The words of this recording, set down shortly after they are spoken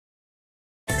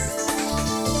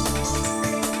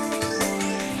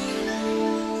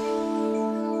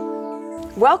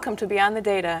Welcome to Beyond the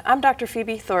Data. I'm Dr.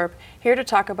 Phoebe Thorpe, here to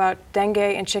talk about dengue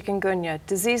and chikungunya,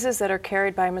 diseases that are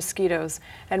carried by mosquitoes.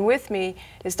 And with me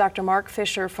is Dr. Marc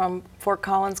Fischer from Fort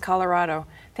Collins, Colorado.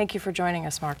 Thank you for joining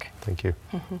us, Marc. Thank you.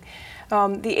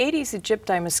 The Aedes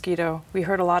aegypti mosquito we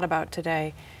heard a lot about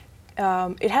today.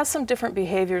 It has some different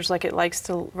behaviors, like it likes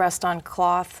to rest on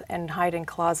cloth and hide in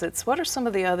closets. What are some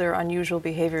of the other unusual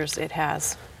behaviors it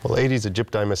has? Well, Aedes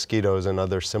aegypti mosquitoes and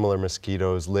other similar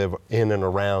mosquitoes live in and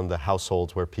around the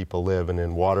households where people live and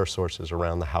in water sources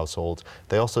around the households.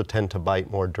 They also tend to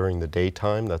bite more during the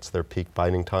daytime. That's their peak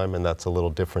biting time, and that's a little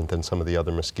different than some of the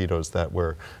other mosquitoes that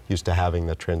we're used to having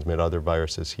that transmit other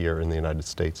viruses here in the United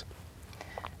States.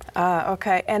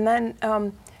 Okay, and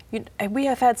then we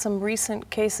have had some recent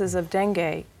cases of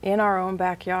dengue in our own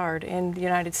backyard in the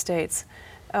United States.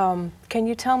 Can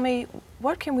you tell me,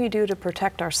 what can we do to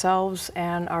protect ourselves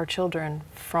and our children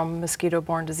from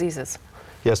mosquito-borne diseases?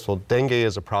 Yes, well, dengue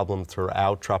is a problem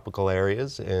throughout tropical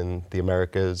areas in the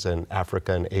Americas and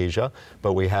Africa and Asia,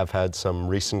 but we have had some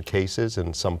recent cases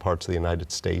in some parts of the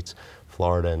United States,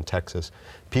 Florida and Texas.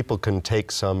 People can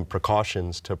take some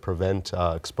precautions to prevent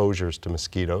exposures to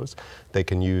mosquitoes. They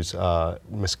can use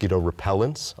mosquito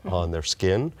repellents on their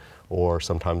skin, or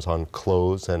sometimes on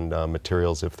clothes and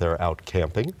materials if they're out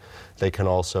camping. They can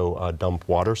also dump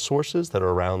water sources that are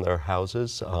around their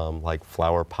houses, like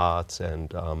flower pots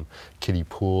and kiddie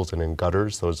pools and in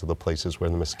gutters. Those are the places where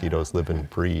the mosquitoes live and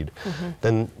breed.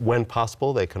 Then, when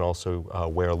possible, they can also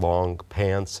wear long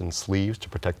pants and sleeves to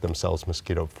protect themselves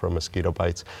from mosquito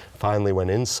bites. Finally, when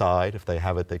inside, if they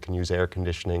have it, they can use air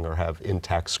conditioning or have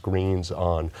intact screens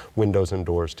on windows and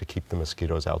doors to keep the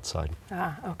mosquitoes outside.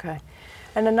 Okay.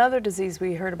 And another disease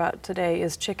we heard about today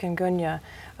is chikungunya.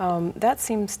 That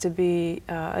seems to be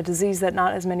a disease that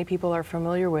not as many people are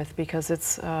familiar with because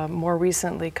it's more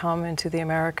recently come into the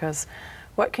Americas.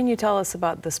 What can you tell us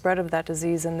about the spread of that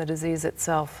disease and the disease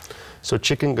itself? So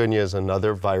chikungunya is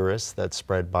another virus that's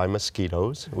spread by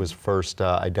mosquitoes. It was first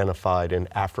identified in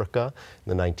Africa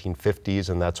in the 1950s,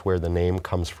 and that's where the name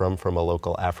comes from a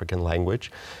local African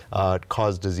language. It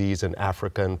caused disease in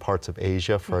Africa and parts of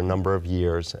Asia for a number of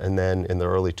years, and then in the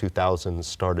early 2000s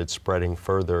started spreading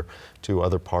further to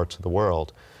other parts of the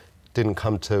world. Didn't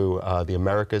come to the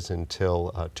Americas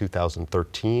until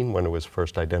 2013, when it was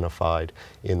first identified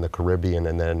in the Caribbean,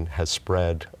 and then has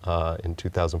spread in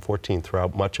 2014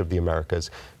 throughout much of the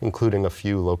Americas, including a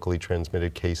few locally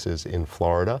transmitted cases in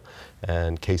Florida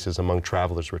and cases among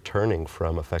travelers returning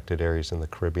from affected areas in the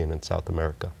Caribbean and South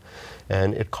America.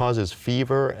 And it causes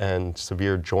fever and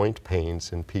severe joint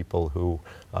pains in people who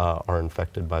are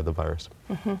infected by the virus.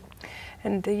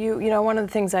 And you know, one of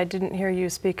the things I didn't hear you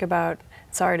speak about,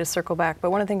 sorry to circle back, but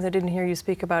one of the things I didn't hear you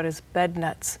speak about is bed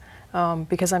nets,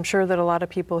 because I'm sure that a lot of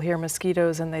people hear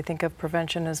mosquitoes and they think of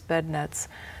prevention as bed nets,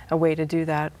 a way to do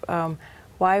that.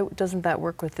 Why doesn't that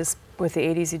work with the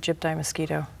Aedes aegypti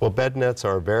mosquito? Well, bed nets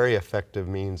are a very effective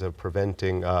means of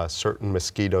preventing certain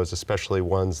mosquitoes, especially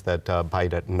ones that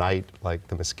bite at night, like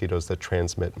the mosquitoes that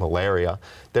transmit malaria.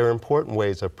 They're important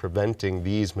ways of preventing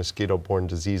these mosquito-borne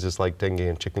diseases like dengue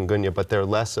and chikungunya, but they're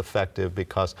less effective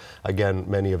because, again,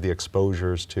 many of the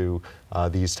exposures to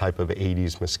these type of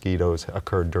Aedes mosquitoes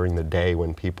occur during the day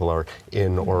when people are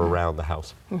in or around the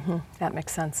house. That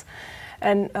makes sense.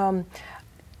 And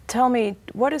tell me,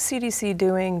 what is CDC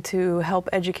doing to help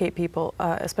educate people,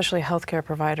 especially healthcare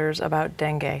providers, about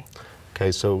dengue? Okay,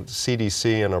 so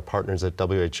CDC and our partners at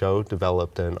WHO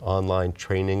developed an online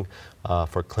training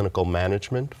for clinical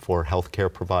management for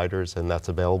healthcare providers, and that's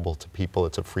available to people.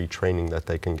 It's a free training that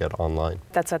they can get online.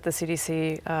 That's at the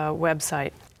CDC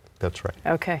website? That's right.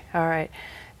 Okay, all right.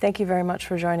 Thank you very much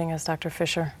for joining us, Dr.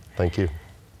 Fischer. Thank you.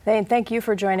 And thank you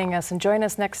for joining us, and join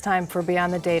us next time for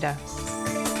Beyond the Data.